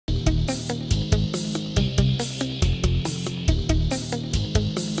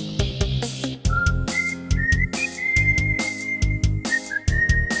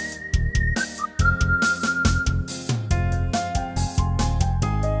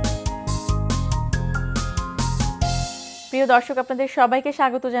প্রিয় দর্শক, আপনাদের সবাইকে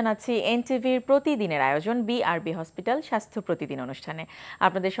স্বাগত জানাচ্ছি এনটিভির প্রতিদিনের আয়োজন বিআরবি হসপিটাল স্বাস্থ্য প্রতিদিন অনুষ্ঠানে।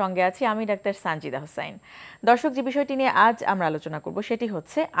 আপনাদের সঙ্গে আছি আমি ডাক্তার সানজিদা হোসাইন। দর্শক, যে বিষয়টি নিয়ে আজ আমরা আলোচনা করব সেটি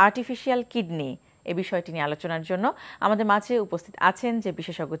হচ্ছে আর্টিফিশিয়াল কিডনি। এই বিষয়টি নিয়ে আলোচনার জন্য আমাদের মাঝে উপস্থিত আছেন যে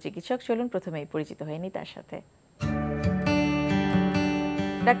বিশেষজ্ঞ চিকিৎসক। চলুন প্রথমেই পরিচিত হয়ে নিই তার সাথে।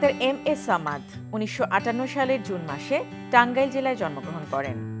 ডাক্তার এম এ সামাদ 1958 সালের জুন মাসে টাঙ্গাইল জেলায় জন্মগ্রহণ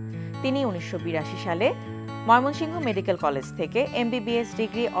করেন। তিনি 1982 সালে ময়মনসিংহ মেডিকেল কলেজ থেকে এমবিবিএস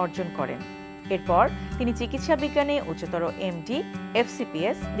ডিগ্রি অর্জন করেন। এরপর তিনি চিকিৎসা বিজ্ঞানে উচ্চতর এমডি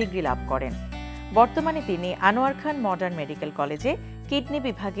এফসিপিএস ডিগ্রি লাভ করেন। বর্তমানে তিনি আনোয়ার খান মডার্ন মেডিকেল কলেজে কিডনি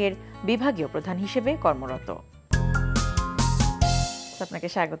বিভাগের বিভাগীয় প্রধান হিসেবে কর্মরত। আপনাকে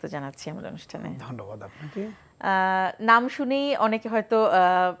স্বাগত জানাচ্ছি আমাদের অনুষ্ঠানে। ধন্যবাদ আপনাকে। নাম শুনেই অনেকে হয়তো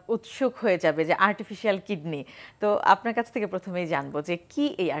উৎসুক হয়ে যাবে যে আর্টিফিশিয়াল কিডনি। তো আপনার কাছ থেকে প্রথমেই জানবো যে কি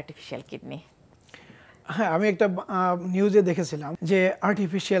এই আর্টিফিশিয়াল কিডনি। হ্যাঁ, আমি একটা নিউজে দেখেছিলাম যে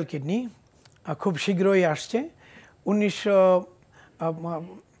আর্টিফিশিয়াল কিডনি খুব শীঘ্রই আসছে।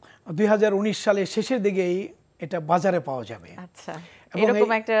 2019 সালের শেষের দিকেই এটা বাজারে পাওয়া যাবে। আচ্ছা, এরকম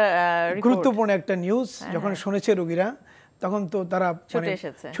একটা গুরুত্বপূর্ণ একটা নিউজ যখন শুনেছে রোগীরা, তখন তো তারা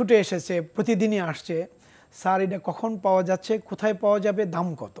ছুটে এসেছে, প্রতিদিনই আসছে, স্যার এটা কখন পাওয়া যাচ্ছে, কোথায় পাওয়া যাবে, দাম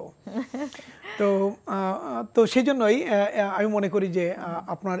কত। তো সেই জন্যই আমি মনে করি যে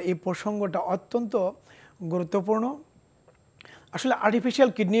আপনার এই প্রসঙ্গটা অত্যন্ত গুরুত্বপূর্ণ। আসলে আর্টিফিশিয়াল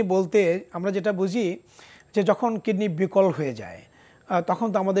কিডনি বলতে আমরা যেটা বুঝি যে যখন কিডনি বিকল হয়ে যায় তখন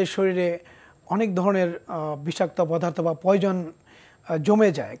তো আমাদের শরীরে অনেক ধরনের বিষাক্ত পদার্থ বা পয়জন জমে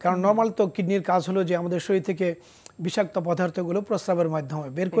যায়। কারণ নর্মাল তো কিডনির কাজ হলো যে আমাদের শরীর থেকে বিষাক্ত পদার্থগুলো প্রস্রাবের মাধ্যমে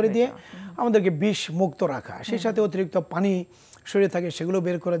বের করে দিয়ে আমাদেরকে বিষ মুক্ত রাখা, সেই সাথে অতিরিক্ত পানি শরীরে থাকে সেগুলো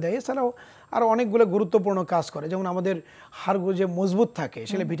বের করে দেয়। এছাড়াও আরও অনেকগুলো গুরুত্বপূর্ণ কাজ করে, যেমন আমাদের হাড়গুলো যে মজবুত থাকে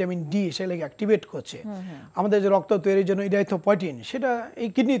সেগুলো ভিটামিন ডি সেগুলোকে অ্যাক্টিভেট করছে, আমাদের যে রক্ত তৈরির জন্য ইরাইথ্রোপয়েটিন সেটা এই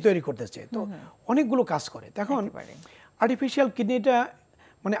কিডনি তৈরি করতেছে। তো অনেকগুলো কাজ করে। তখন আর্টিফিশিয়াল কিডনিটা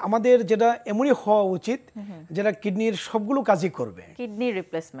মানে আমাদের যেটা এমনই হওয়া উচিত যেটা কিডনির সবগুলো কাজই করবে, কিডনি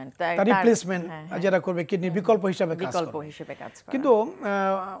রিপ্লেসমেন্ট যেটা করবে, কিডনির বিকল্প হিসাবে কাজ করবে। কিন্তু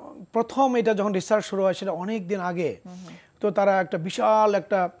প্রথম এটা যখন রিসার্চ শুরু হয় সেটা অনেক দিন আগে, তো তারা একটা বিশাল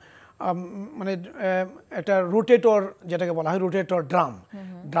একটা মানে একটা রোটেটর, যেটাকে বলা হয় রোটেটর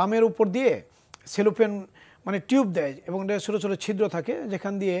ড্রামের উপর দিয়ে সেলোফেন মানে টিউব দেয় এবং ছোটো ছোটো ছিদ্র থাকে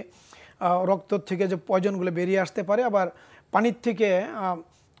যেখান দিয়ে রক্ত থেকে যে পয়জনগুলো বেরিয়ে আসতে পারে, আবার পানির থেকে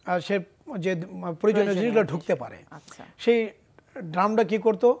সে যে প্রয়োজনীয় জিনিসগুলো ঢুকতে পারে। সেই ড্রামটা কি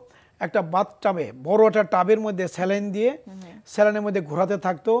করতো, একটা বাথ টাবে, বড় একটা টাবের মধ্যে স্যালাইন দিয়ে স্যালাইনের মধ্যে ঘোরাতে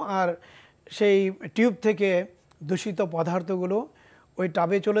থাকতো, আর সেই টিউব থেকে দূষিত পদার্থগুলো ওই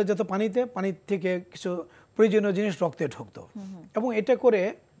টাবে চলে যেত পানির থেকে কিছু প্রয়োজনীয় জিনিস রক্তে ঢুকতো। এবং এটা করে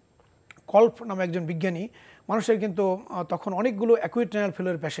কল্প নামে একজন বিজ্ঞানী মানুষের কিন্তু তখন অনেকগুলো অ্যাকুইট রেনাল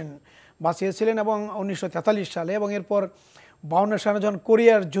ফেলিওর পেশেন্ট বাঁচিয়েছিলেন। এবং 1943 সালে এবং এরপর 52 সালে যখন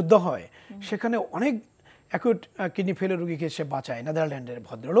কোরিয়ার যুদ্ধ হয় সেখানে অনেক অ্যাকুইট কিডনি ফেলিওর রোগীকে সে বাঁচায়, নেদারল্যান্ডের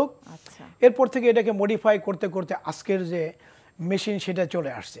ভদ্রলোক। এরপর থেকে এটাকে মডিফাই করতে করতে আজকের যে মেশিন সেটা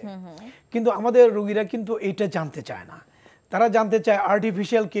চলে আসছে। কিন্তু আমাদের রোগীরা কিন্তু এইটা জানতে চায় না। তারা জানতে চায়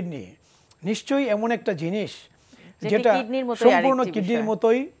আর্টিফিশিয়াল কিডনি নিশ্চয়ই এমন একটা জিনিস যেটা সম্পূর্ণ কিডনির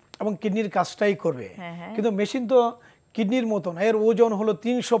মতোই এবং কিডনির কাজটাই করবে। কিন্তু মেশিন তো কিডনির মতো না, এর ওজন হলো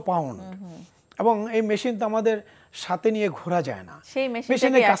 300 পাউন্ড এবং এই মেশিন তো আমাদের সাথে নিয়ে ঘোরা যায় না,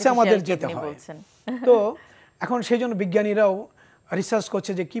 মেশিনের কাছে আমাদের যেতে হয়। তো এখন সেই জন্য বিজ্ঞানীরাও রিসার্চ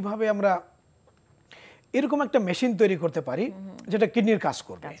করছে যে কিভাবে আমরা এরকম একটা মেশিন তৈরি করতে পারি যেটা কিডনির কাজ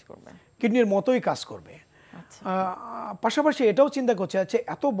করবে, কিডনির মতোই কাজ করবে। পাশাপাশি এটাও চিন্তা করছে আছে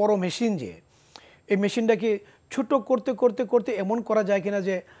এত বড় মেশিন যে এই মেশিনটাকে ছোট করতে করতে করতে এমন করা যায় কিনা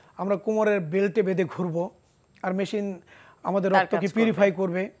যে আমরা কোমরের বেল্টে বেঁধে ঘুরবো আর মেশিন আমাদের রক্তকে পিউরিফাই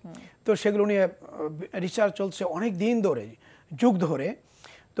করবে। তো সেগুলো নিয়ে রিসার্চ চলছে অনেক দিন ধরে, যুগ ধরে।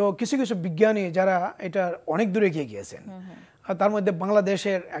 তো কিছু কিছু বিজ্ঞানী যারা এটা অনেক দূরে এগিয়ে গিয়েছেন, তার মধ্যে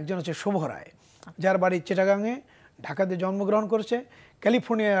বাংলাদেশের একজন হচ্ছে শুভ রায়, যার বাড়ি চিটাগাংয়ে, ঢাকাতে জন্মগ্রহণ করেছে,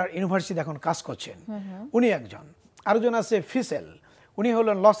 ক্যালিফোর্নিয়ার ইউনিভার্সিটি এখন কাজ করছেন, উনি একজন। আরেকজন আছে ফিসেল, উনি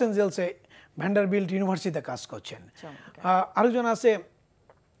হলেন লস অ্যাঞ্জেলসে ভ্যান্ডারবিল্ট ইউনিভার্সিটিতে কাজ করছেন। আরেকজন আছে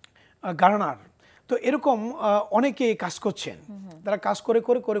গার্নার। তো এরকম অনেকেই কাজ করছেন, তারা কাজ করে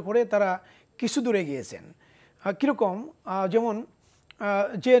করে করে করে তারা কিছু দূরে গিয়েছেন। কীরকম, যেমন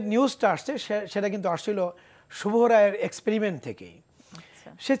যে নিউজটা আসছে সেটা কিন্তু আসছিল শুভ রায়ের এক্সপেরিমেন্ট থেকেই।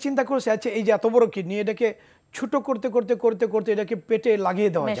 সে চিন্তা করেছে আচ্ছা এই যে এত বড় কিডনি এটাকে ছোট করতে করতে করতে করতে এটাকে পেটে লাগিয়ে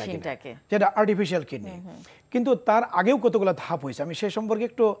দেওয়া যায়, যেটা আর্টিফিশিয়াল কিডনি। কিন্তু তার আগেও কতগুলো ধাপ হয়েছে, আমি সে সম্পর্কে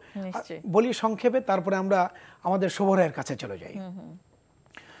একটু বলি সংক্ষেপে, তারপরে আমরা আমাদের শুভ রায়ের কাছে চলে যাই।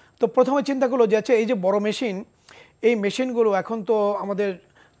 তো প্রথমে চিন্তা করলো যে আচ্ছা এই যে বড় মেশিন, এই মেশিনগুলো এখন তো আমাদের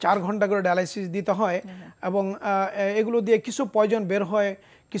 4 ঘন্টা করে ডায়ালাইসিস দিতে হয় এবং এগুলো দিয়ে কিছু পয়জন বের হয়,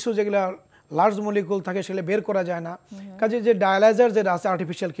 কিছু যেগুলা লার্জ মলিকুল থাকে সেগুলো বের করা যায় না। কাজে যে ডায়ালাইজার যেটা আছে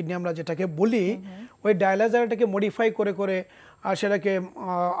আর্টিফিশিয়াল কিডনি আমরা যেটাকে বলি, ওই ডায়ালাইজারটাকে মডিফাই করে করে সেটাকে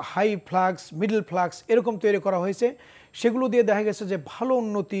হাই ফ্লাক্স, মিডল ফ্লাক্স এরকম তৈরি করা হয়েছে। সেগুলো দিয়ে দেখা গেছে যে ভালো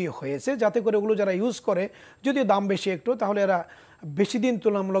উন্নতি হয়েছে, যাতে করে ওগুলো যারা ইউজ করে, যদিও দাম বেশি একটু, তাহলে এরা বেশি দিন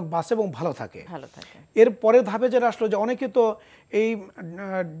তুলনামূলক বাঁচে এবং ভালো থাকে। এর পরের ধাপে যেটা আসলো যে অনেকে তো এই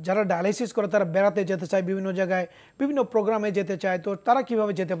যারা ডায়ালাইসিস করে তারা বেড়াতে যেতে চায়, বিভিন্ন জায়গায় বিভিন্ন প্রোগ্রামে যেতে চায়, তো তারা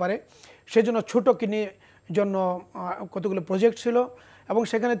কিভাবে যেতে পারে সেজন্য ছোট কিডনির জন্য কতগুলো প্রজেক্ট ছিল এবং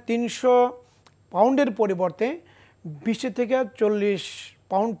সেখানে 300 পাউন্ডের পরিবর্তে 20 থেকে 40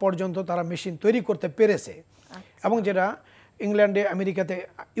 পাউন্ড পর্যন্ত তারা মেশিন তৈরি করতে পেরেছে এবং যেটা ইংল্যান্ডে আমেরিকাতে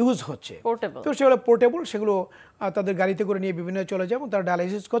ইউজ হচ্ছে। তো সেগুলো পোর্টেবল, সেগুলো তাদের গাড়িতে করে নিয়ে বিভিন্ন চলে যায় এবং তারা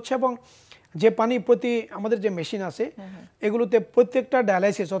ডায়ালাইসিস করছে। এবং যে পানি প্রতি আমাদের যে মেশিন আছে এগুলোতে প্রত্যেকটা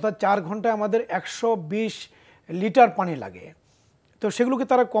ডায়ালাইসিস অর্থাৎ 4 ঘন্টায় আমাদের 120 লিটার পানি লাগে। তো সেগুলোকে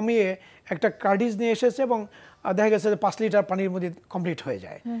তারা কমিয়ে একটা কার্ডিজ নিয়ে এসেছে এবং দেখা গেছে যে 5 লিটার পানির মধ্যে কমপ্লিট হয়ে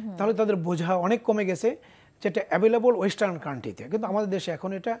যায়। তাহলে তাদের বোঝা অনেক কমে গেছে, যেটা অ্যাভেলেবল ওয়েস্টার্ন কান্ট্রিতে, কিন্তু আমাদের দেশে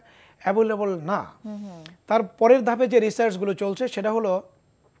এখন এটা অ্যাভেলেবল না। তার পরের ধাপে যে রিসার্চগুলো চলছে সেটা হলো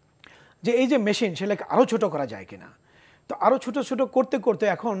যে এই যে মেশিন সেটাকে আরও ছোট করা যায় কিনা। তো আরও ছোট ছোট করতে করতে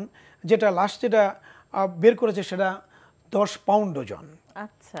এখন যেটা লাস্ট যেটা বের করেছে সেটা 10 পাউন্ড ওজন।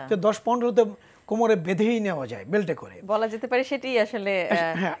 আচ্ছা, তো 10 পাউন্ড হতে কোমরে বেঁধেই নেওয়া যায়, বেল্টে করে বলা যেতে পারে, সেটাই আসলে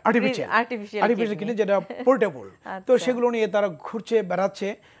হ্যাঁ আর্টিফিশিয়াল কিডনি যেটা পোর্টেবল। তো সেগুলো নিয়ে তারা ঘুরছে,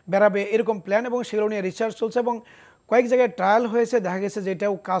 বেড়াবে এরকম প্ল্যান, এবং সেগুলো নিয়ে রিসার্চ চলছে এবং কয়েক জায়গায় ট্রায়াল হয়েছে, দেখা গেছে যে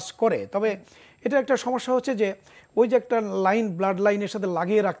এটাও কাজ করে। তবে এটা একটা সমস্যা হচ্ছে যে ওই যে একটা লাইন, ব্লাড লাইনের সাথে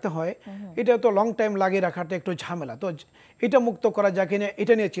লাগিয়ে রাখতে হয়, এটা তো লং টাইম লাগিয়ে রাখাটা একটু ঝামেলা। তো এটা মুক্ত করা যায় কিনা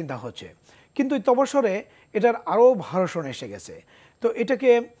এটা নিয়ে চিন্তা হচ্ছে, কিন্তু তবসরে এটার আরও ভার্সন এসে গেছে। তো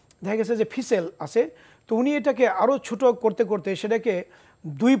এটাকে দেখা গেছে যে ফিসেল আছে, তো উনি এটাকে আরও ছোট করতে করতে সেটাকে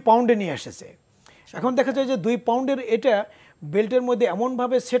 2 পাউন্ডে নিয়ে এসেছে। এখন দেখা যায় যে 2 পাউন্ডের এটা বেল্টের মধ্যে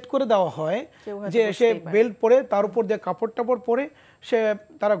এমনভাবে সেট করে দেওয়া হয় যে সে বেল্ট পরে তার উপর দিয়ে কাপড় টাপড় পরে সে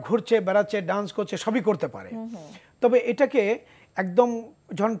তারা ঘুরছে, বেড়াচ্ছে, ডান্স করছে, সবই করতে পারে। তবে এটাকে একদম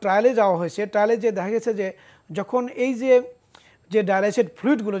যখন ট্রায়ালে যাওয়া হয়েছে, ট্রায়ালে যে দেখা গেছে যে যখন এই যে ডায়ালাইসিস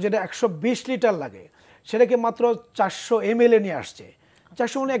ফ্লুইডগুলো যেটা 120 লিটার লাগে সেটাকে মাত্র 400 ml নিয়ে আসছে।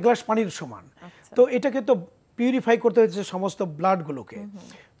 400 মানে 1 গ্লাস পানির সমান। তো এটাকে তো পিউরিফাই করতে হচ্ছে সমস্ত ব্লাডগুলোকে।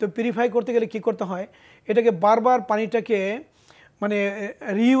 তো পিউরিফাই করতে গেলে কি করতে হয়, এটাকে বারবার পানিটাকে মানে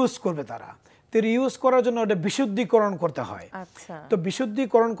রিইউজ করবে তারা। তো রিইউজ করার জন্য ওটা বিশুদ্ধীকরণ করতে হয়। তো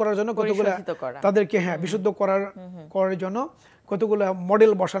বিশুদ্ধীকরণ করার জন্য কতগুলো তাদেরকে বিশুদ্ধ করার জন্য কতগুলো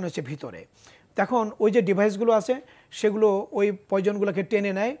মডেল বসানো হচ্ছে ভিতরে। তখন ওই যে ডিভাইসগুলো আছে সেগুলো ওই পয়জনগুলোকে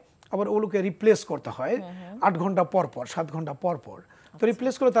টেনে নেয়, আবার ওগুলোকে রিপ্লেস করতে হয় 8 ঘন্টা পর পর, 7 ঘন্টা পর পর। তো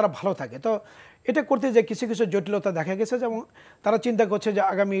রিপ্লেস করে তারা ভালো থাকে। তো এটা করতে যে কিছু কিছু জটিলতা দেখা গেছে, যেমন তারা চিন্তা করছে যে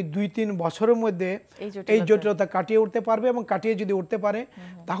আগামী 2-3 বছরের মধ্যে এই জটিলতা কাটিয়ে উঠতে পারবে, এবং কাটিয়ে যদি উঠতে পারে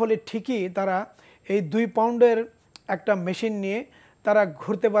তাহলে ঠিকই তারা এই 2 পাউন্ডের একটা মেশিন নিয়ে তারা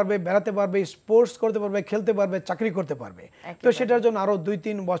ঘুরতে পারবে, বেড়াতে পারবে, স্পোর্টস করতে পারবে, খেলতে পারবে, চাকরি করতে পারবে। তো সেটার জন্য আরও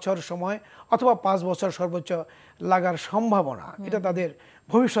 2-3 বছর সময় অথবা 5 বছর সর্বোচ্চ লাগার সম্ভাবনা, এটা তাদের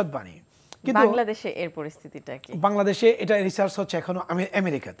ভবিষ্যৎবাণী। কিন্তু বাংলাদেশে এর পরিস্থিতিটা কি? বাংলাদেশে এটা রিসার্চ হচ্ছে এখনো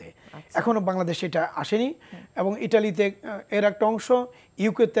আমেরিকাতে, এখনো বাংলাদেশে এটা আসেনি। এবং ইটালিতে এর একটা অংশ,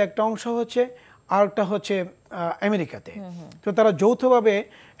 ইউকেতে একটা অংশ হচ্ছে, আর একটা হচ্ছে আমেরিকাতে। তো তারা যৌথভাবে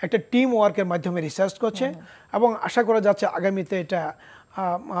একটা টিম ওয়ার্কের মাধ্যমে রিসার্চ করছে এবং আশা করা যাচ্ছে আগামীতে এটা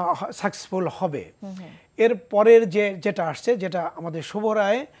সাকসেসফুল হবে। এর পরের যেটা আসছে, যেটা আমাদের শুভ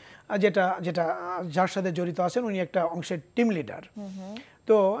রায়, যেটা যার সাথে জড়িত আছেন উনি একটা অংশের টিম লিডার।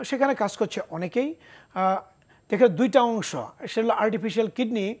 তো সেখানে কাজ করছে অনেকেই। দেখে 2টা অংশ, সেটা হলো আর্টিফিশিয়াল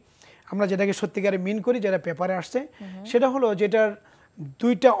কিডনি, আমরা যেটাকে সত্যিকারে মিন করি, যেটা পেপারে আসছে, সেটা হলো যেটার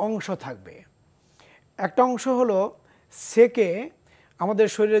 2টা অংশ থাকবে। একটা অংশ হলো সেকে আমাদের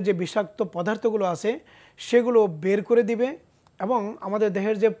শরীরে যে বিষাক্ত পদার্থগুলো আছে সেগুলো বের করে দিবে, এবং আমাদের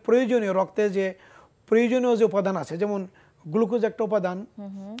দেহের যে প্রয়োজনীয়, রক্তে যে প্রয়োজনীয় যে উপাদান আছে, যেমন গ্লুকোজ একটা উপাদান,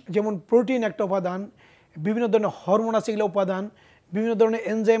 যেমন প্রোটিন একটা উপাদান, বিভিন্ন ধরনের হরমোন আছে এগুলো উপাদান, বিভিন্ন ধরনের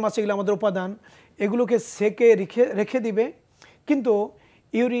এনজাইম আছে এগুলো আমাদের উপাদান, এগুলোকে সেকে রেখে দিবে। কিন্তু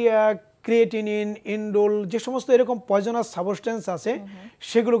ইউরিয়া, ক্রিয়েটিনিন, ইন্ডোল, যে সমস্ত এরকম পয়জনাস সাবস্টেন্স আছে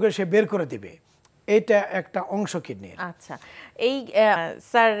সেগুলোকে সে বের করে দিবে। এটা একটা অংশ কিডনির। আচ্ছা, এই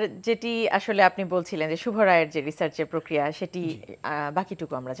স্যার যেটি আসলে আপনি বলছিলেন যে শুভ রায়ের যে রিসার্চের প্রক্রিয়া, সেটি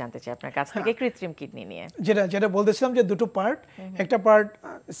বাকিটুকু আমরা জানতে চাই আপনার কাছ থেকে কৃত্রিম কিডনি নিয়ে। যেটা বলতেছিলাম যে 2টো পার্ট, একটা পার্ট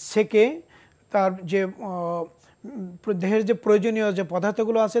সেকে তার যে দেহের যে প্রয়োজনীয় যে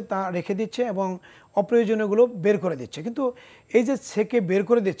পদার্থগুলো আছে তা রেখে দিচ্ছে এবং অপ্রয়োজনীয়গুলো বের করে দিচ্ছে। কিন্তু এই যে ছেঁকে বের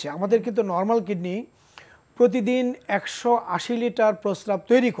করে দিচ্ছে, আমাদের কিন্তু নর্মাল কিডনি প্রতিদিন 180 লিটার প্রস্রাব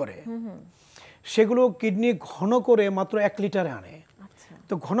তৈরি করে, সেগুলো কিডনি ঘন করে মাত্র 1 লিটারে আনে।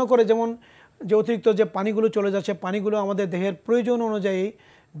 তো ঘন করে, যেমন যে অতিরিক্ত যে পানিগুলো চলে যাচ্ছে, পানিগুলো আমাদের দেহের প্রয়োজন অনুযায়ী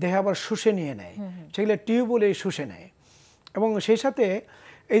দেহে আবার শুষে নিয়ে নেয়, সেগুলো টিউবওয়েলে শুষে নেয়। এবং সেই সাথে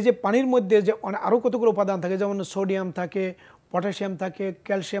এই যে পানির মধ্যে যে আরও কতগুলো উপাদান থাকে, যেমন সোডিয়াম থাকে, পটাশিয়াম থাকে,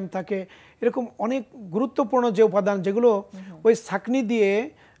 ক্যালসিয়াম থাকে, এরকম অনেক গুরুত্বপূর্ণ যে উপাদান যেগুলো ওই ছাঁকনি দিয়ে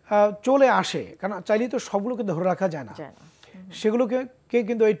চলে আসে, কারণ চাইলেই তো সবগুলোকে ধরে রাখা যায় না, সেগুলোকে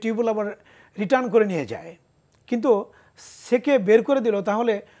কিন্তু ওই টিউবওয়েল আবার রিটার্ন করে নিয়ে যায়। কিন্তু সেকে বের করে দিল,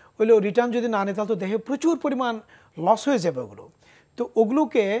 তাহলে ওইগুলো রিটার্ন যদি না আনে তাহলে তো দেহে প্রচুর পরিমাণ লস হয়ে যাবে ওগুলো। তো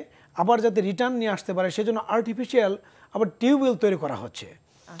ওগুলোকে আবার যাতে রিটার্ন নিয়ে আসতে পারে সেজন্য আর্টিফিশিয়াল আবার টিউবওয়েল তৈরি করা হচ্ছে।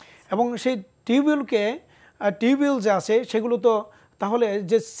 এবং সেই টিউবওয়েল যে আছে সেগুলো তো তাহলে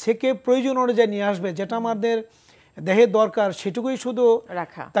যে সেকে প্রয়োজন অনুযায়ী নিয়ে আসবে, যেটা আমাদের দেহের দরকার সেটুকুই শুধু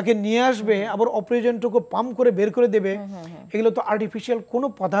তাকে নিয়ে আসবে, আবার অপ্রয়োজনটুকু পাম্প করে বের করে দেবে। এগুলো তো আর্টিফিশিয়াল কোনো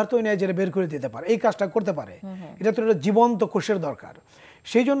পদার্থই নেই যেটা বের করে দিতে পারে, এই কাজটা করতে পারে। এটা তো একটা জীবন্ত কোষের দরকার।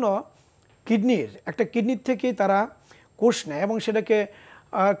 সেই জন্য কিডনির থেকেই তারা কোষ নেয় এবং সেটাকে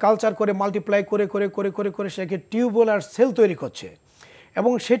কালচার করে মাল্টিপ্লাই করে করে করে করে করে সেটাকে টিউবওয়েল আর সেল তৈরি করছে।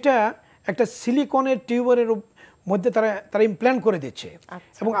 এবং সেটা একটা সিলিকনের টিউবওয়েলের মধ্যে তারা ইমপ্ল্যান্ট করে দিচ্ছে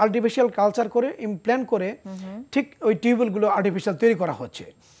এবং আর্টিফিশিয়াল কালচার করে ইমপ্ল্যান্ট করে ঠিক ওই টিউবওয়েলগুলো আর্টিফিশিয়াল তৈরি করা হচ্ছে।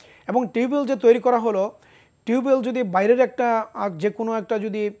 এবং টিউবওয়েল যে তৈরি করা হলো, টিউবওয়েল যদি বাইরের একটা যে কোনো একটা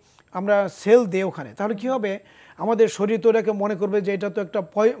যদি আমরা সেল দেই ওখানে, তাহলে কি হবে, আমাদের শরীর তো এটাকে মনে করবে যে এটা তো একটা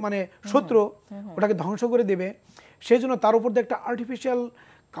মানে শত্রু, ওটাকে ধ্বংস করে দেবে। সেই জন্য তার উপর দিয়ে একটা আর্টিফিশিয়াল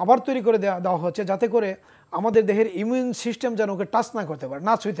কাভার তৈরি করে দেওয়া হচ্ছে, যাতে করে আমাদের দেহের ইমিউন সিস্টেম যেন ওকে টাচ না করতে পারে,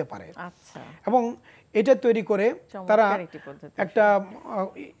 না ছুঁতে পারে। এবং এটা তৈরি করে তারা একটা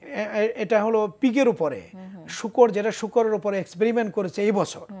এটা হলো পিগের উপরে শুকরের উপরে এক্সপেরিমেন্ট করেছে এই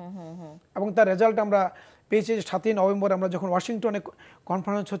বছর। এবং তার রেজাল্ট আমরা পেয়েছি 7ই নভেম্বর, আমরা যখন ওয়াশিংটনে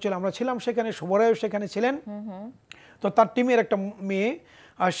কনফারেন্স হচ্ছিল, আমরা ছিলাম সেখানে, শুভরায়ও সেখানে ছিলেন। তো তার টিমের একটা মেয়ে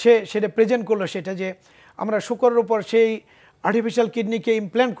সেটা প্রেজেন্ট করলো, সেটা যে আমরা শুকরের উপর সেই আর্টিফিশিয়াল কিডনিকে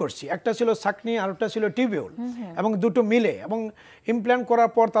ইমপ্ল্যান্ট করছি। একটা ছিল ছাঁকনি আর একটা ছিল টিউবওয়েল, এবং দুটো মিলে। এবং ইমপ্ল্যান্ট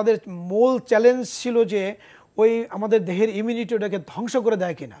করার পর তাদের মূল চ্যালেঞ্জ ছিল যে ওই আমাদের দেহের ইমিউনিটি ওটাকে ধ্বংস করে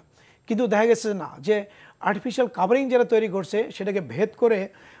দেয় কিনা। কিন্তু দেখা গেছে না, যে আর্টিফিশিয়াল কাভারিং যারা তৈরি করছে সেটাকে ভেদ করে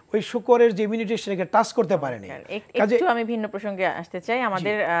ওই শুকরের যে ইমিউনিটি সেটাকে টাচ করতে পারেনি। একটু আমি ভিন্ন প্রসঙ্গে আসতে চাই,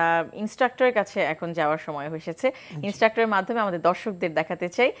 আমাদের ইনস্ট্রাক্টরের কাছে এখন যাওয়ার সময় হয়েছে। ইনস্ট্রাক্টরের মাধ্যমে আমাদের দর্শকদের দেখাতে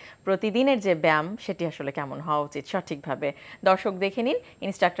চাই প্রতিদিনের যে ব্যায়াম সেটি আসলে কেমন হওয়া উচিত সঠিকভাবে। দর্শক দেখে নিন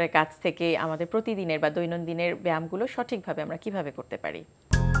ইনস্ট্রাক্টরের কাছ থেকে আমাদের প্রতিদিনের বা দৈনন্দিনের ব্যায়ামগুলো সঠিকভাবে আমরা কিভাবে করতে পারি।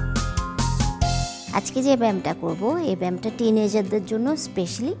 আজকে যে ব্যায়ামটা করব, এই ব্যায়ামটা টিনেজারদের জন্য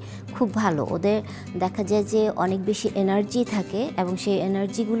স্পেশালি খুব ভালো। ওদের দেখা যায় যে অনেক বেশি এনার্জি থাকে, এবং সেই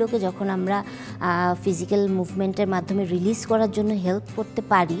এনার্জিগুলোকে যখন আমরা ফিজিক্যাল মুভমেন্টের মাধ্যমে রিলিজ করার জন্য হেল্প করতে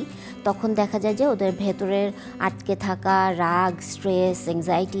পারি, তখন দেখা যায় যে ওদের ভেতরের আটকে থাকা রাগ, স্ট্রেস,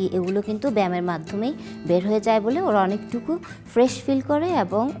 অ্যাংজাইটি এগুলো কিন্তু ব্যায়ামের মাধ্যমেই বের হয়ে যায় বলে ওরা অনেকটুকু ফ্রেশ ফিল করে,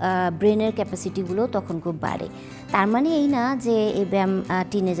 এবং ব্রেনের ক্যাপাসিটিগুলো তখন খুব বাড়ে। তার মানে এই না যে এই ব্যায়াম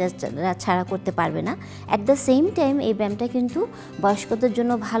টিনেজাররা ছাড়া করতে পারবে না। অ্যাট দ্য সেম টাইম এই ব্যায়ামটা কিন্তু বয়স্কদের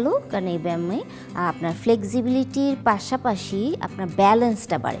জন্য ভালো, কারণ এই ব্যায়ামে আপনার ফ্লেক্সিবিলিটির পাশাপাশি আপনার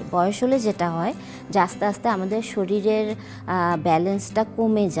ব্যালেন্সটা বাড়ে। বয়স হলে যেটা হয় যে আস্তে আস্তে আমাদের শরীরের ব্যালেন্সটা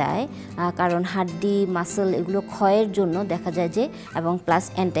কমে যায়, কারণ হাড্ডি, মাসল এগুলো ক্ষয়ের জন্য দেখা যায় যে, এবং প্লাস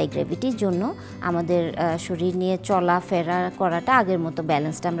অ্যান্টাইগ্র্যাভিটির জন্য আমাদের শরীর নিয়ে চলাফেরা করাটা আগের মতো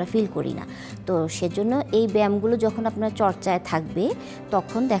ব্যালেন্সটা আমরা ফিল করি না। তো সেজন্য এই ব্যায়ামগুলো যখন আপনার চর্চায় থাকবে,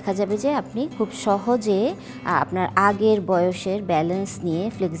 তখন দেখা যাবে যে আপনি খুব সহজে আপনার আগের বয়সের ব্যালেন্স নিয়ে,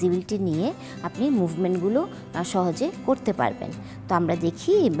 ফ্লেক্সিবিলিটি নিয়ে আপনি মুভমেন্টগুলো সহজে করতে পারবেন। তো আমরা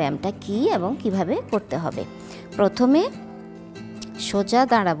দেখি এই ব্যায়ামটা কী এবং কিভাবে করতে হবে। প্রথমে সোজা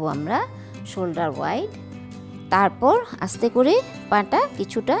দাঁড়াবো আমরা, শোল্ডার ওয়াইড। তারপর আস্তে করে পাটা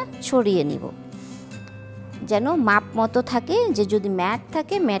কিছুটা ছড়িয়ে নিব, যেন মাপ মতো থাকে। যে যদি ম্যাট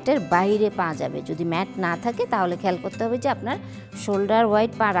থাকে ম্যাটের বাইরে পা যাবে, যদি ম্যাট না থাকে তাহলে খেয়াল করতে হবে যে আপনার শোল্ডার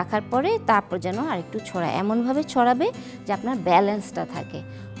ওয়াইড পা রাখার পরে তারপর যেন আরেকটু ছড়ায়, এমনভাবে ছড়াবে যে আপনার ব্যালেন্সটা থাকে।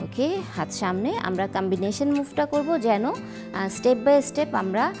 ওকে, হাত সামনে। আমরা কম্বিনেশন মুভটা করব যেন স্টেপ বাই স্টেপ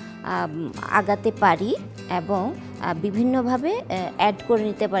আমরা আগাতে পারি এবং বিভিন্নভাবে অ্যাড করে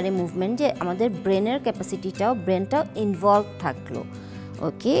নিতে পারি মুভমেন্ট, যে আমাদের ব্রেনের ব্রেনটাও ইনভলভ থাকলো।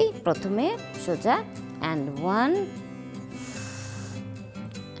 ওকে, প্রথমে সোজা, and 1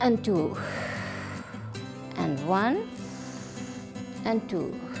 and 2 and 1 and 2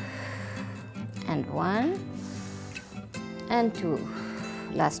 and 1 and 2.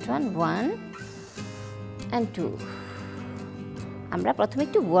 Last one, 1 and 2. আমরা প্রথমে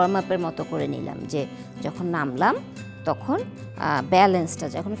একটু ওয়ার্ম আপের মতো করে নিলাম, যে যখন নামলাম তখন ব্যালেন্সটা,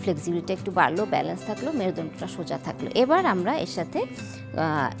 যখন ফ্লেক্সিবিলিটি একটু বাড়লো, ব্যালেন্স থাকলো, মেরুদণ্ডটা সোজা থাকলো। এবার আমরা এর সাথে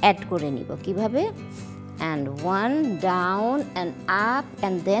অ্যাড করে নিব কিভাবে, and 1 down and up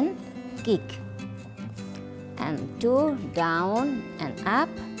and then kick, and 2 down and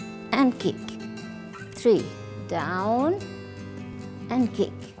up and kick, 3 down and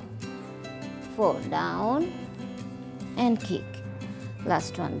kick, 4 down and kick,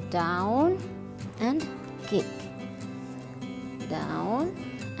 last one down and kick, down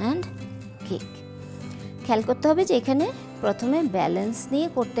and kick. খেয়াল করতে হবে যে এখানে প্রথমে ব্যালেন্স নিয়ে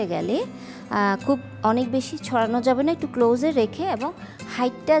করতে গেলে খুব অনেক বেশি ছড়ানো যাবে না, একটু ক্লোজে রেখে, এবং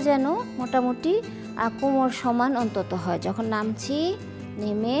হাইটটা যেন মোটামুটি কোমর সমান অন্তত হয়। যখন নামছি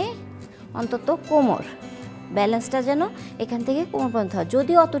নেমে অন্তত কোমর, ব্যালেন্সটা যেন এখান থেকে কোমর পর্যন্ত হয়।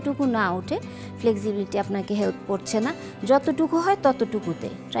 যদি অতটুকু না ওঠে, ফ্লেক্সিবিলিটি আপনাকে হেল্প করছে না, যতটুকু হয় ততটুকুতে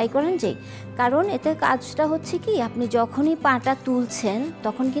ট্রাই করেন যেই। কারণ এতে কাজটা হচ্ছে কি, আপনি যখনই পাটা তুলছেন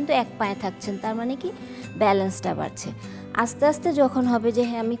তখন কিন্তু এক পায়ে থাকছেন, তার মানে কি ব্যালেন্সটা বাড়ছে। আস্তে আস্তে যখন হবে যে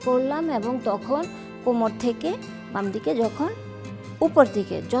হ্যাঁ আমি করলাম, এবং তখন কোমর থেকে বাম দিকে যখন উপর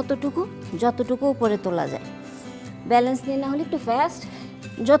দিকে যতটুকু উপরে তোলা যায়, ব্যালেন্স নিয়ে না হলে একটু ফাস্ট,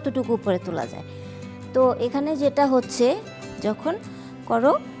 যতটুকু উপরে তোলা যায়। তো এখানে যেটা হচ্ছে, যখন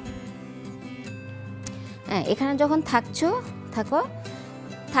করো, হ্যাঁ এখানে যখন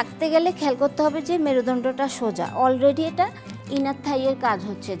থাকতে গেলে খেয়াল করতে হবে যে মেরুদণ্ডটা সোজা। অলরেডি এটা ইনার থাইয়ের কাজ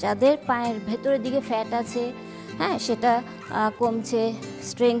হচ্ছে, যাদের পায়ের ভেতরের দিকে ফ্যাট আছে, হ্যাঁ সেটা কমছে,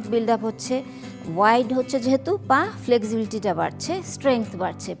 স্ট্রেংথ বিল্ড আপ হচ্ছে, ওয়াইড হচ্ছে যেহেতু পা, ফ্লেক্সিবিলিটিটা বাড়ছে, স্ট্রেংথ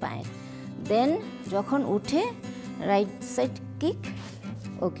বাড়ছে পায়ের। দেন যখন উঠে right side kick,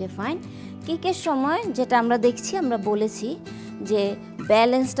 okay fine. কিকের সময় যেটা আমরা দেখছি, আমরা বলেছি যে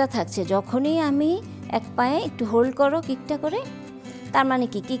ব্যালেন্সটা থাকছে। যখনই আমি এক পায়ে একটু হোল্ড করো কিকটা করে, তার মানে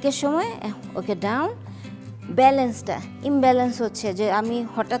কি কিকের সময় ওকে ডাউন, ব্যালেন্সটা ইমব্যালেন্স হচ্ছে, যে আমি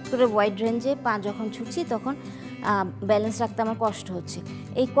হঠাৎ করে ওয়াইড রেঞ্জে পা যখন ছুটছি তখন ব্যালেন্স রাখতে আমার কষ্ট হচ্ছে।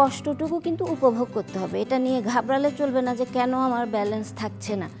 এই কষ্টটুকু কিন্তু উপভোগ করতে হবে, এটা নিয়ে ঘাবড়ালে চলবে না যে কেন আমার ব্যালেন্স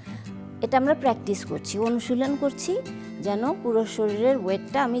থাকছে না। এটা আমরা প্র্যাকটিস করছি, অনুশীলন করছি, যেন পুরো শরীরের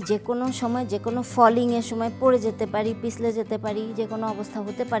ওয়েটটা আমি যে কোনো সময়, যে কোনো ফলিংয়ের সময় পড়ে যেতে পারি, পিছলে যেতে পারি, যে কোনো অবস্থা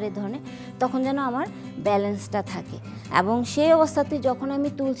হতে পারে ধরনের, তখন যেন আমার ব্যালেন্সটা থাকে। এবং সেই অবস্থাতে যখন আমি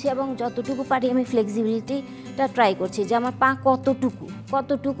তুলছি এবং যতটুকু পারি আমি ফ্লেক্সিবিলিটিটা ট্রাই করছি, যে আমার পা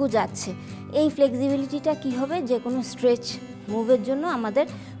কতটুকু যাচ্ছে। এই ফ্লেক্সিবিলিটিটা কি হবে, যে কোনো স্ট্রেচ মুভের জন্য, আমাদের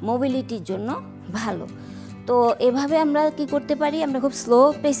মোবিলিটির জন্য ভালো। তো এভাবে আমরা কি করতে পারি, আমরা খুব স্লো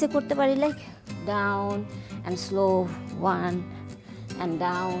পেসে করতে পারি, like down and slow 1 and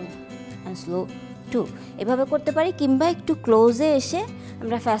down and slow 2, এভাবে করতে পারি। কিংবা একটু ক্লোজে এসে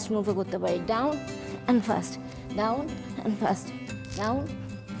আমরা ফাস্ট মুভে করতে পারি, down and fast, down and fast, down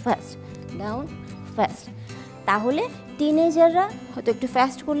fast, down fast. তাহলে টিনেজাররা হয়তো একটু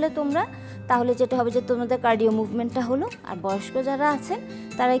ফাস্ট করলে তোমরা, তাহলে যেটা হবে যে তোমাদের কার্ডিও মুভমেন্টটা হলো। আর বয়স্ক যারা আছেন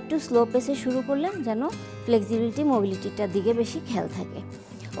তারা একটু স্লো পেসে শুরু করলেন, যেন ফ্লেক্সিবিলিটি মোবিলিটিটার দিকে বেশি খেয়াল থাকে।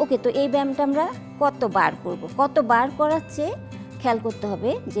 ওকে, তো এই ব্যায়ামটা আমরা কতবার করব, কতবার করার চেয়ে খেয়াল করতে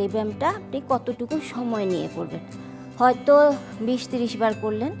হবে যে এই ব্যায়ামটা আপনি কতটুকু সময় নিয়ে করবেন। হয়তো 20-30 বার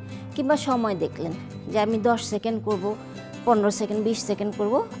করলেন, কিংবা সময় দেখলেন যে আমি 10 সেকেন্ড করব, 15 সেকেন্ড, 20 সেকেন্ড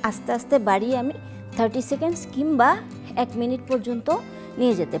করব, আস্তে আস্তে বাড়িয়ে আমি 30 সেকেন্ডস কিংবা 1 মিনিট পর্যন্ত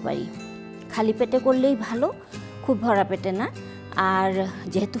নিয়ে যেতে পারি। খালি পেটে করলেই ভালো, খুব ভরা পেটে না। আর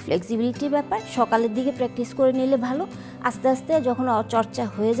যেহেতু ফ্লেক্সিবিলিটির ব্যাপার, সকালের দিকে প্র্যাকটিস করে নিলে ভালো। আস্তে আস্তে যখন চর্চা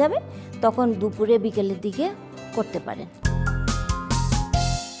হয়ে যাবে তখন দুপুরে বিকেলের দিকে করতে পারেন।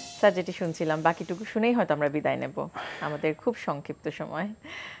 স্যার যেটি শুনছিলাম বাকিটুকু শুনেই হয়তো আমরা বিদায় নেব, আমাদের খুব সংক্ষিপ্ত সময়।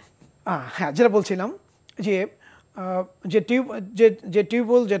 হ্যাঁ, যেটা বলছিলাম যে যে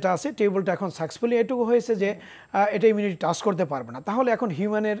টিউবওয়েল যেটা আছে, টিউবওয়েলটা এখন সাকসেসফুলি এটুকু হয়েছে যে এটা ইমিউনিটি টাচ করতে পারবে না। তাহলে এখন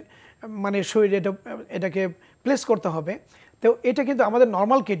হিউম্যানের মানে শরীরে এটাকে প্লেস করতে হবে। তো এটা কিন্তু আমাদের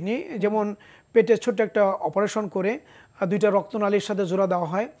নর্মাল কিডনি, যেমন পেটে ছোট্ট একটা অপারেশন করে 2টা রক্তনালীর সাথে জোড়া দেওয়া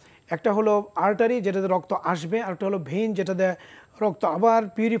হয়। একটা হলো আর্টারি, যেটাতে রক্ত আসবে, আর একটা হলো ভেইন, যেটাতে রক্ত আবার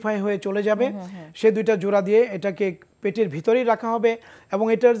পিউরিফাই হয়ে চলে যাবে। সে 2টা জোড়া দিয়ে এটাকে পেটের ভিতরেই রাখা হবে, এবং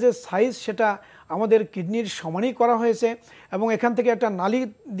এটার যে সাইজ সেটা আমাদের কিডনির সমানই করা হয়েছে। এবং এখান থেকে একটা নালী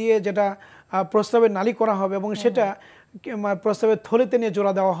দিয়ে, যেটা প্রস্রাবের নালী করা হবে, এবং সেটা প্রস্রাবের থলিতে নিয়ে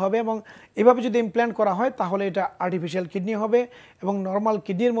জোড়া দেওয়া হবে। এবং এভাবে যদি ইমপ্ল্যান্ট করা হয় তাহলে এটা আর্টিফিশিয়াল কিডনি হবে এবং নর্মাল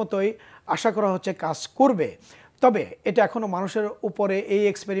কিডনির মতোই আশা করা হচ্ছে কাজ করবে। তবে এটা এখনো মানুষের উপরে এই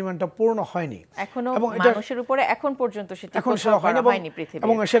এক্সপেরিমেন্টটা পূর্ণ হয়নি, এখনো মানুষের উপরে এখন পর্যন্ত সেটা হয়নি পৃথিবীতে,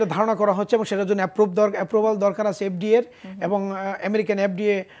 এবং সেটা ধারণা করা হচ্ছে এবং সেটার জন্য অ্যাপ্রুভাল দরকার আছে এফডিএ এর, এবং আমেরিকান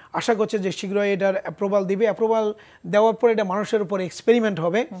এফডিএ আশা করছে যে শীঘ্রই এটার অ্যাপ্রুভাল দিবে। অ্যাপ্রুভাল দেওয়ার পর এটা মানুষের উপরে এক্সপেরিমেন্ট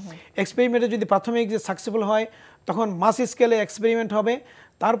হবে। এক্সপেরিমেন্টে যদি প্রাথমিক যে সাকসেসফুল হয় তখন মাস স্কেলে এক্সপেরিমেন্ট হবে,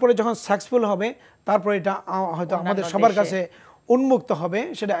 তারপরে যখন সাকসেসফুল হবে তারপরে এটা হয়তো আমাদের সবার কাছে উন্মুক্ত হবে।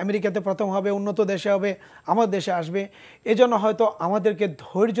 সেটা আমেরিকাতে প্রথম হবে, উন্নত দেশে হবে, আমাদের দেশে আসবে। এজন্য হয়তো আমাদেরকে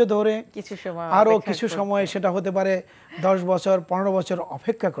ধৈর্য ধরে আরও কিছু সময়, সেটা হতে পারে 10 বছর 15 বছর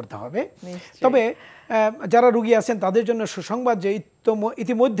অপেক্ষা করতে হবে। তবে যারা রোগী আছেন তাদের জন্য সুসংবাদ যে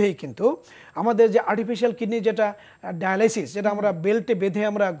ইতিমধ্যেই কিন্তু আমাদের যে আর্টিফিশিয়াল কিডনি যেটা ডায়ালাইসিস, যেটা আমরা বেল্টে বেঁধে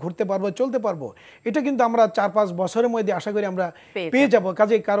আমরা ঘুরতে পারবো, চলতে পারবো, এটা কিন্তু আমরা 4-5 বছরের মধ্যে আশা করি আমরা পেয়ে যাব।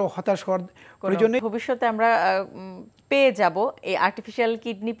 কাজে কারো হতাশ হওয়ার প্রয়োজন নেই। ভবিষ্যতে আমরা পেয়ে যাব এই আর্টিফিশিয়াল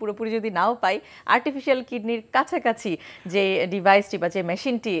কিডনি। পুরোপুরি যদি নাও পাই, আর্টিফিশিয়াল কিডনির কাছাকাছি যে ডিভাইসটি বা যে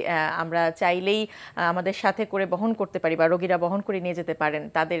মেশিনটি আমরা চাইলেই আমাদের সাথে করে বহন করতে পারি বা রোগীরা বহন করে নিয়ে যেতে পারেন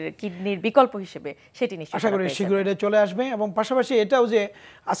তাদের কিডনির বিকল্প হিসেবে, সেটি নিশ্চয়ই আশা করি শীঘ্রই এটা চলে আসবে। এবং পাশাপাশি এটাও যে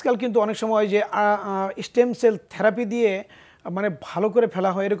আজকাল কিন্তু অনেক সময় যে স্টেম সেল থেরাপি দিয়ে মানে ভালো করে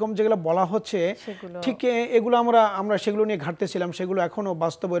ফেলা হয় এরকম যেগুলো বলা হচ্ছে, ঠিক এগুলো আমরা সেগুলো নিয়ে ঘাটতেছিলাম, সেগুলো এখনো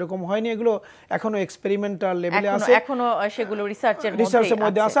বাস্তব এরকম হয়নি, এগুলো এখনো এক্সপেরিমেন্টাল লেভেলে আছে, এখনো সেগুলো রিসার্চের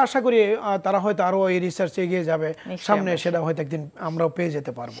মধ্যে আছে। আশা করি তারা হয়তো আরো এই রিসার্চে এগিয়ে যাবে, সামনে সেটা হয়তো একদিন আমরাও পেয়ে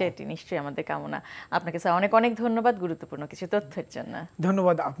যেতে পারবো। সেটি নিশ্চয়ই আমাদের কামনা। আপনাকে স্যার অনেক অনেক ধন্যবাদ গুরুত্বপূর্ণ কিছু তথ্যের জন্য।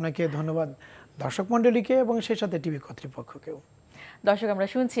 ধন্যবাদ আপনাকে, ধন্যবাদ দর্শক মণ্ডলীকে এবং সেই সাথে টিভি কর্তৃপক্ষকেও। দর্শক, আমরা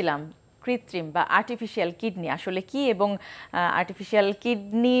শুনছিলাম কৃত্রিম বা আর্টিফিশিয়াল কিডনি আসলে কি, এবং আর্টিফিশিয়াল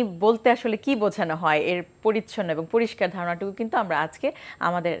কিডনি বলতে আসলে কি বোঝানো হয়, এর পরিচ্ছন্ন এবং পরিষ্কার ধারণাটুকু কিন্তু আমরা আজকে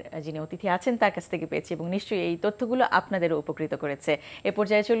আমাদের যিনি অতিথি আছেন তার কাছ থেকে পেয়েছি, এবং নিশ্চয়ই এই তথ্যগুলো আপনাদেরও উপকৃত করেছে। এ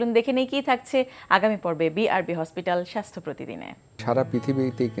পর্যায়ে চলুন দেখে নেই কি থাকছে আগামী পর্বে বিআরবি হসপিটাল স্বাস্থ্য প্রতিদিনে। সারা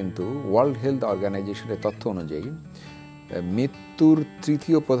পৃথিবীতে কিন্তু ওয়ার্ল্ড হেলথ অর্গানাইজেশনের তথ্য অনুযায়ী মৃত্যুর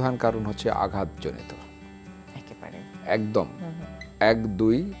তৃতীয় প্রধান কারণ হচ্ছে আঘাতজনিত। একেবারে একদম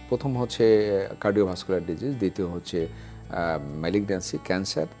 1-2, প্রথম হচ্ছে কার্ডিওভাস্কুলার ডিজিজ, দ্বিতীয় হচ্ছে ম্যালিগন্যান্সি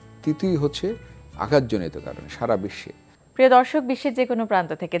ক্যান্সার, তৃতীয় হচ্ছে আঘাতজনিত কারণ সারা বিশ্বে। প্রিয় দর্শক, বিশ্বের যে কোনো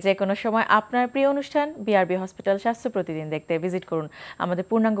প্রান্ত থেকে যে কোনো সময় আপনার প্রিয় অনুষ্ঠান বিআরবি হসপিটাল স্বাস্থ্য প্রতিদিন দেখতে ভিজিট করুন আমাদের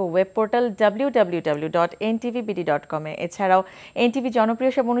পূর্ণাঙ্গ ওয়েব পোর্টাল www.ntv.bd.com এ। এছাড়াও এনটিভি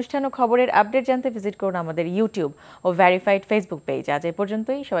জনপ্রিয় সব অনুষ্ঠান ও খবরের আপডেট জানতে ভিজিট করুন আমাদের ইউটিউব ও ভেরিফাইড ফেসবুক পেজ। আজ এই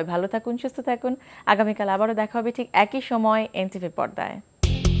পর্যন্তই, সবাই ভালো থাকুন, সুস্থ থাকুন। আগামীকাল আবারও দেখা হবে ঠিক একই সময় এনটিভি পর্দায়।